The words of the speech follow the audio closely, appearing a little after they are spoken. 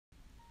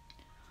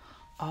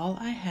All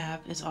I have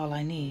is all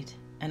I need,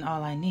 and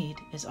all I need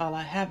is all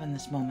I have in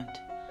this moment.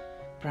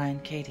 Brian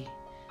Katie.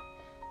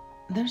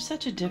 There's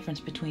such a difference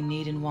between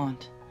need and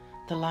want.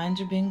 The lines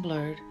are being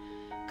blurred.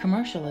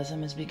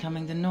 Commercialism is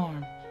becoming the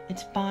norm.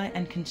 It's buy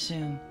and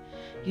consume.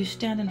 You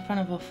stand in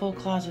front of a full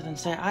closet and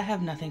say, I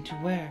have nothing to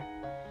wear.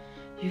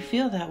 You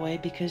feel that way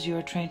because you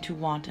are trained to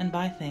want and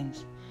buy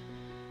things.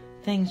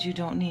 Things you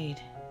don't need,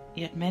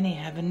 yet many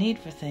have a need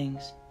for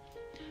things.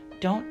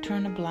 Don't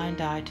turn a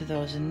blind eye to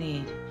those in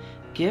need.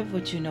 Give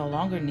what you no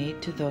longer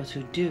need to those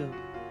who do.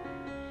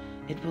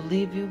 It will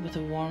leave you with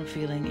a warm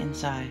feeling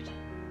inside.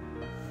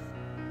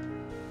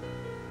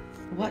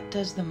 What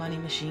does the money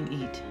machine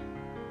eat?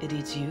 It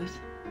eats youth,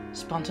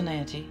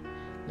 spontaneity,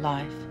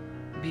 life,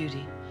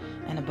 beauty,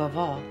 and above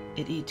all,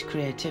 it eats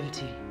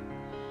creativity.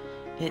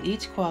 It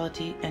eats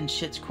quality and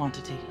shits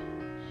quantity.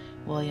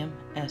 William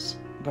S.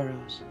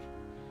 Burroughs.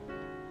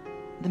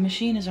 The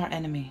machine is our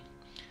enemy.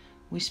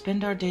 We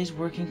spend our days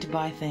working to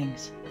buy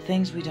things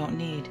we don't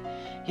need,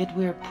 yet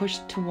we are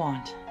pushed to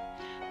want.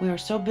 We are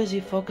so busy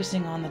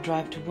focusing on the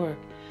drive to work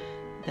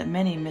that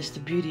many miss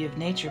the beauty of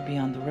nature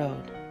beyond the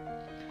road.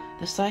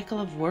 The cycle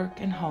of work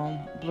and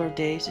home blur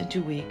days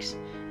into weeks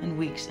and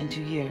weeks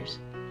into years.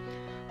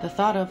 The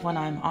thought of when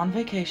I'm on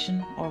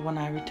vacation or when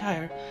I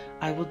retire,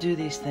 I will do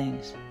these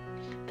things.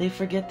 They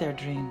forget their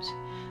dreams,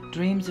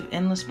 dreams of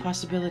endless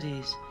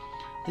possibilities.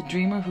 The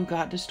dreamer who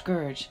got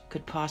discouraged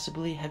could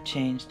possibly have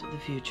changed the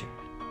future.